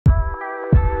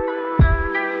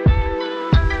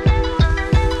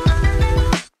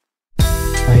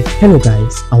Hello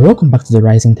guys, and welcome back to the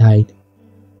Rising Tide.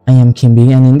 I am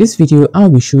Kimby, and in this video I'll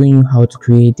be showing you how to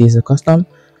create this custom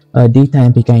date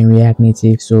time picker in React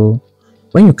Native. So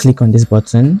when you click on this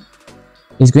button,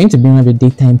 it's going to bring up the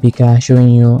date time picker showing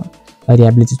you the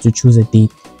ability to choose a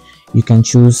date. You can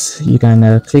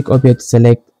click up here to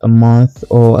select a month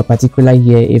or a particular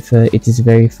year if it is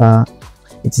very far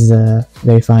in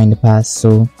the past.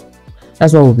 So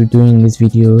that's what we'll be doing in this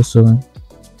video. So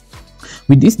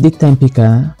with this date time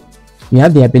picker, you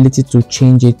have the ability to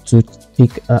change it to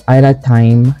pick either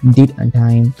time, date and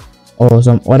time, or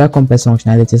some other complex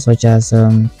functionality such as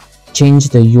change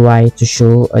the UI to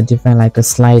show a different, like a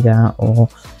slider or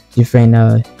different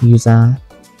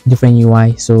different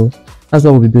UI. So that's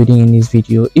what we'll be building in this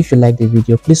video. If you like the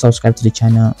video, please subscribe to the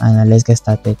channel, and let's get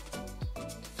started.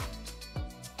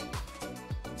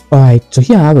 Alright, so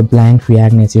here I have a blank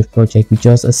React Native project with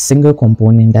just a single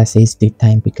component that says date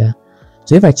time picker.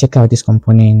 So if I check out this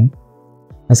component,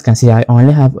 as you can see, I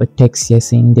only have a text here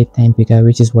saying date time picker,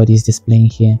 which is what is displaying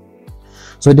here.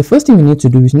 So the first thing we need to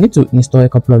do is we need to install a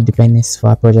couple of dependencies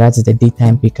for our project. That is the date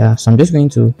time picker. So I'm just going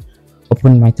to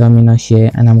open my terminal here,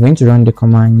 and I'm going to run the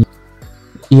command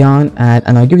yarn add,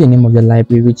 and I'll give the name of the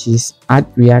library, which is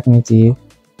add React Native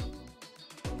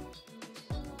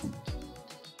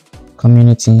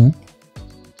community,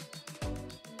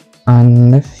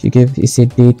 and if you give it a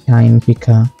date time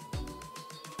picker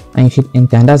and you hit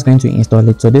enter, and that's going to install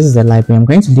it. So this is the library. I'm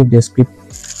going to leave the script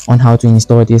on how to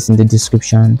install this in the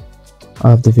description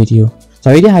of the video. So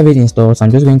I already have it installed, so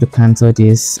I'm just going to cancel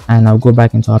this and I'll go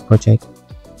back into our project.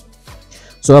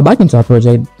 So back into our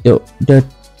project, you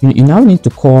now need to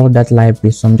call that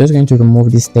library. So I'm just going to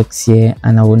remove this text here,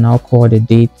 and I will now call the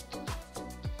date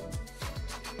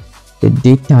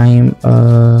time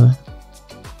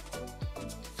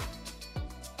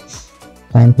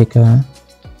time picker,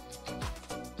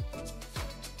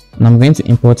 and I'm going to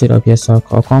import it up here. So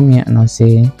I'll come here and I'll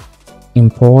say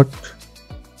import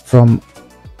from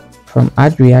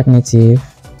add React Native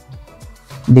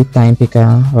date time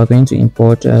picker. We're going to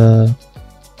import the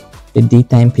date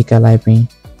time picker library.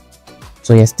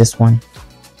 So yes, this one.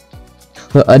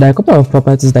 So there are a couple of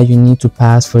properties that you need to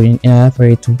pass in order for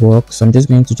it to work. So I'm just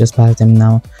going to pass them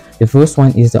now. The first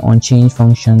one is the onChange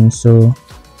function. So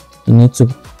you need to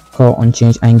call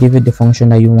onChange and give it the function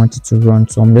that you want it to run.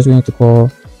 So I'm just going to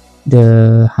call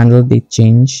the handle date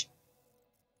change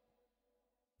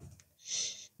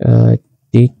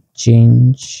date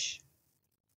change.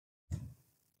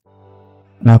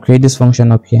 Now create this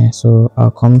function up here. So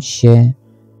I'll come here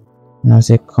and I'll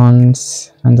say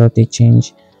const handle date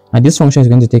change. Now this function is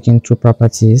going to take in two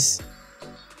properties,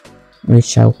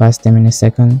 which I'll pass them in a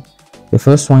second. The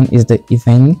first one is the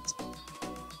event.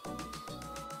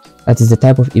 That is the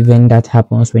type of event that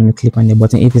happens when you click on the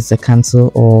button, if it's a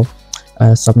cancel or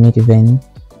a submit event.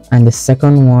 And the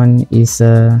second one is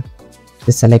the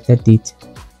selected date.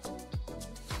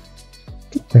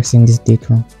 Keep pressing this date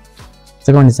wrong.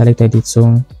 Second one is selected date.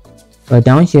 So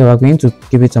down here we're going to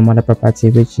give it some other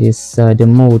property, which is the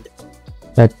mode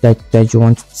that you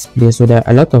want to display. So there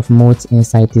are a lot of modes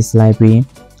inside this library.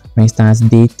 For instance,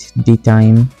 date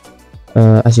time,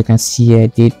 as you can see here,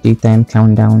 date time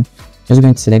countdown. Just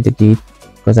going to select the date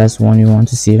because that's one you want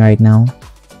to see right now.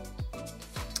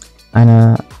 And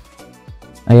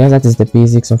I guess that is the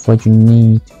basics of what you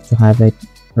need to have it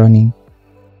running.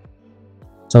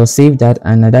 So I'll save that,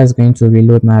 and that's going to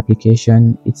reload my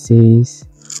application. It says,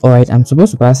 alright, I'm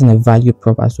supposed to pass in a value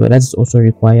prop as well. That's also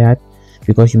required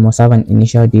because you must have an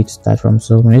initial date to start from.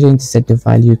 So I'm going to set the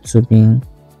value to being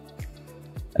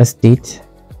a state.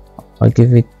 I'll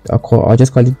give it a call. I'll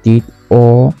just call it date,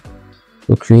 or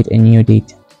we'll create a new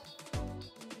date.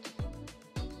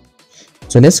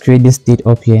 So let's create this date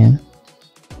up here.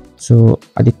 So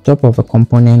at the top of a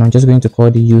component, I'm just going to call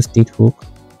the use date hook,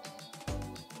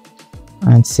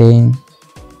 and saying,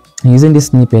 using this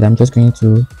snippet, I'm just going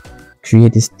to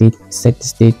create this date, set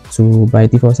this date to, by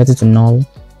default, set it to null.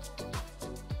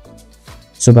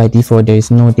 So by default there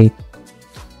is no date.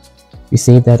 We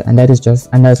save that, and that's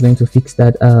going to fix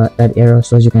that that error.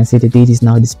 So as you can see, the date is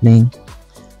now displaying.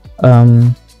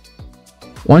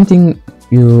 One thing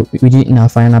we did in our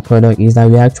final product is that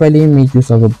we actually made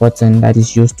use of a button that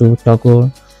is used to toggle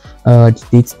the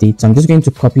date state. So I'm just going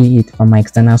to copy it from my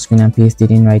external screen and paste it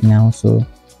in right now. So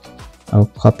I'll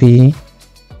copy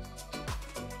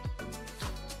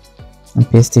and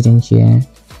paste it in here.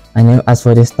 And then as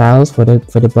for the styles for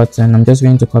the button, I'm just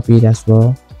going to copy it as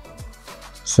well.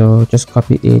 So just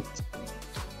copy it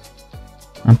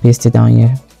and paste it down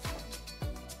here.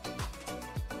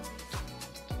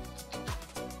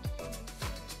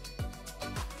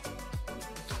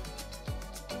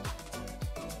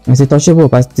 and say touchable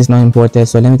opacity is not imported,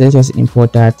 so let me just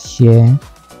import that here.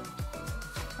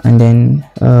 And then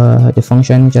the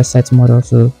function just set model.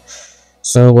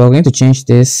 So we're going to change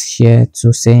this here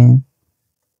to say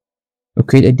we'll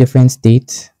create a different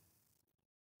state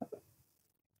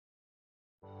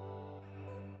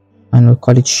and we'll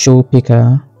call it show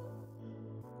picker,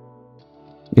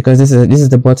 because this is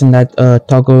the button that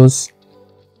toggles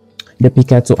the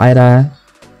picker to either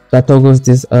that toggles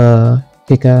this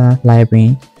picker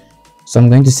library. So I'm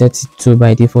going to set it to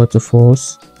by default to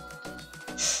false.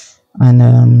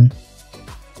 And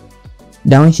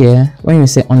down here, when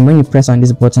you press on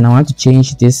this button, I want to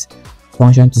change this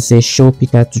function to say show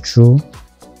picker to true.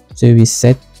 So we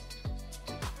set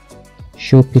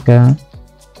show picker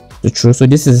to true. So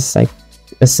this is like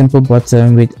a simple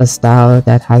button with a style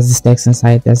that has this text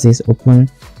inside that says open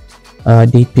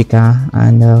date picker,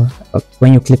 and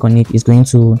when you click on it, it's going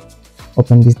to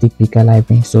open this date picker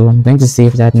library. So I'm going to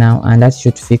save that now, and that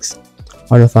should fix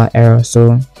all of our errors.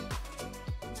 So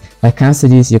if I cancel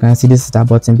this, you can see this is that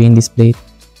button being displayed.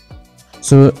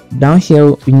 So down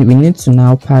here we need to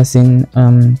now pass in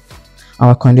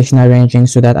our conditional ranging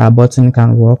so that our button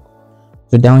can work.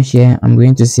 So down here I'm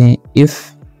going to say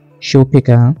if show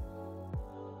picker,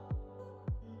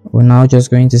 we're now just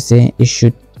going to say it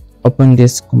should open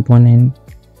this component.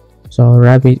 So I'll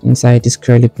wrap it inside this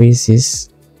curly braces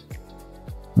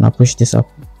and I'll push this up.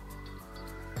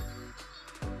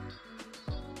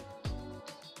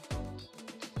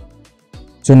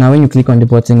 So now when you click on the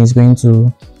button, it's going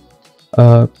to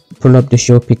pull up the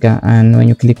show picker, and when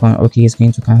you click on OK, it's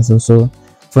going to cancel. So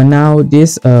for now,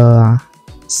 this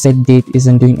set date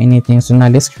isn't doing anything. So now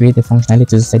let's create the functionality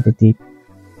to set the date.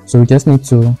 So we just need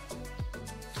to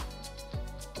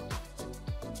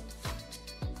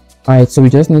so we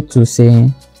just need to say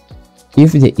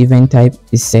if the event type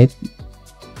is set,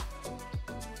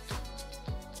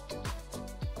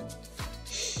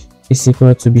 is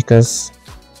equal to, because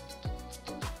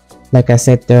like I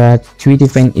said, there are three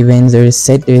different events. There is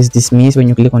set, there is dismiss. When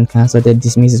you click on cancel, the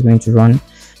dismiss is going to run,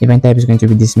 event type is going to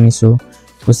be dismissed. So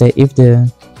we'll say if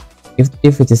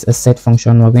it is a set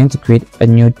function, we're going to create a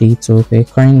new date. So okay,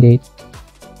 current date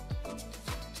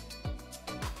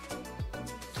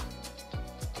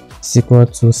is equal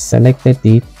to selected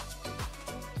date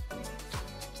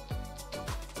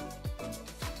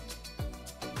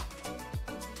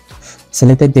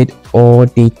or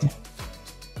date,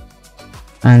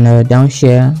 and down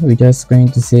here we're just going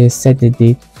to say set the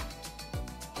date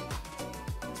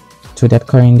to that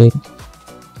current date.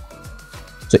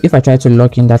 So if I try to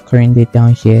lock in that current date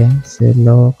down here, say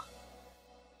log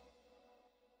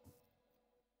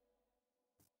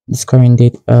this current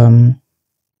date, and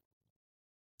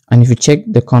if you check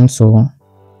the console,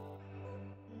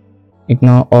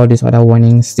 ignore all these other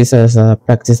warnings. This is a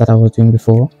practice that I was doing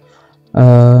before.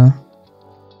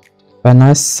 But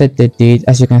now set the date.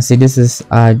 As you can see, this is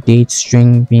our date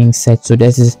string being set. So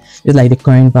this is like the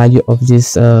current value of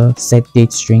this set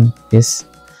date string. This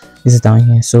is down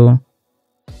here. So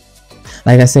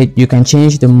like I said, you can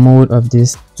change the mode of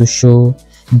this to show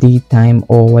date, time,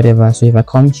 or whatever. So if I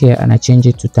come here and I change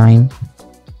it to time,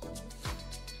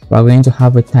 we're going to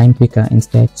have a time picker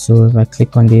instead. So if I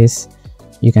click on this,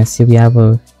 you can see we have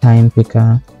a time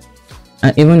picker,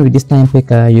 and even with this time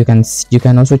picker, you can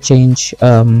also change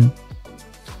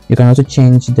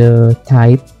the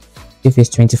type if it's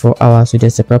 24 hours. So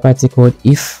there's a property called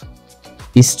if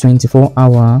it's 24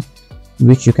 hour,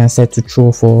 which you can set to true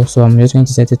or false. So I'm just going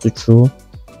to set it to true.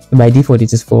 By default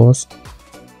it is false,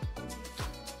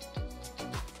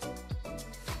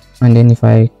 and then if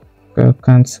I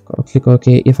can't click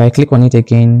OK, if I click on it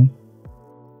again,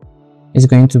 it's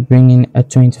going to bring in a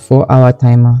 24-hour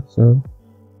timer. So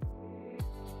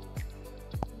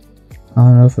I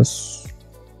don't know if it's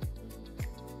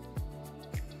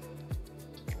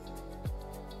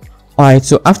alright.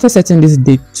 So after setting this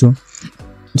date to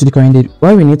the current date,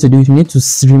 what we need to do is we need to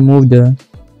remove the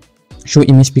show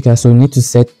image picker. So we need to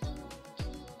set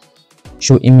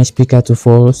show image picker to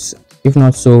false. If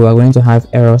not, so we're going to have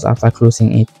errors after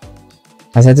closing it.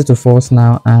 I set it to false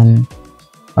now, and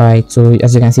alright, so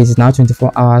as you can see, it's now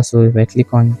 24 hours. So if I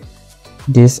click on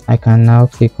this, I can now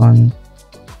click on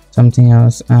something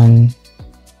else, and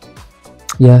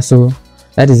yeah, so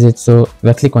that is it. So if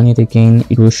I click on it again,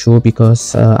 it will show,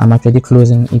 because I'm actually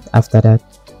closing it after that.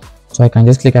 So I can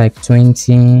just click like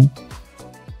 20,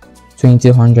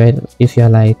 100 if you're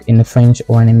like in a French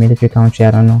or in a military country,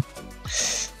 I don't know.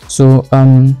 So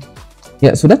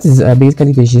yeah, so that is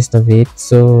basically the gist of it.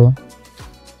 So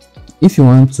if you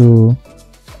want to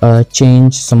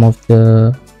change some of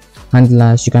the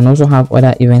handlers, you can also have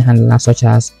other event handlers such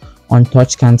as on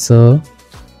touch cancel,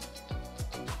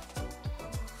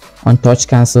 on touch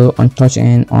cancel, on touch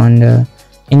end, on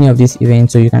any of these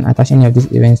events. So you can attach any of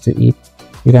these events to it.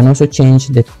 You can also change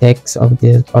the text of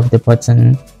the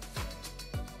button.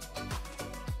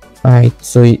 Alright,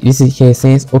 so this is here, it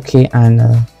says okay and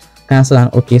cancel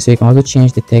and okay. So you can also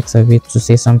change the text of it to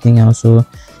say something else. So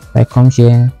if I come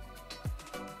here,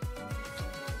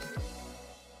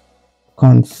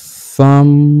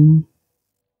 confirm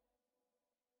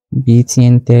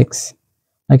BTN text,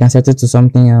 I can set it to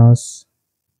something else.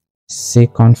 Say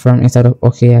confirm instead of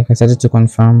okay, I can set it to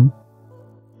confirm.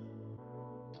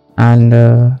 And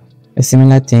a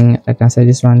similar thing, I can set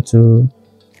this one to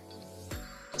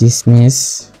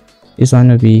dismiss. This one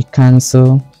will be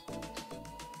cancel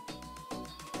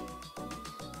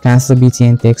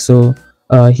BTN text. So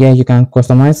here you can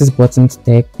customize this button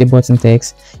text, the button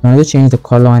text. You can also change the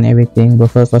color and everything, but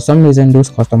for some reason those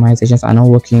customizations are not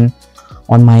working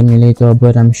on my emulator.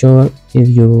 But I'm sure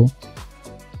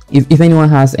if anyone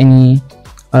has any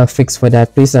fix for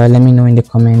that, please let me know in the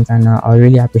comments, and I'll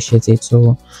really appreciate it.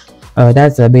 So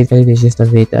that's basically the gist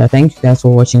of it. Thank you guys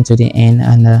for watching to the end,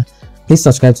 and please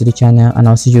subscribe to the channel, and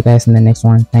I'll see you guys in the next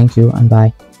one. Thank you and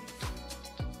bye.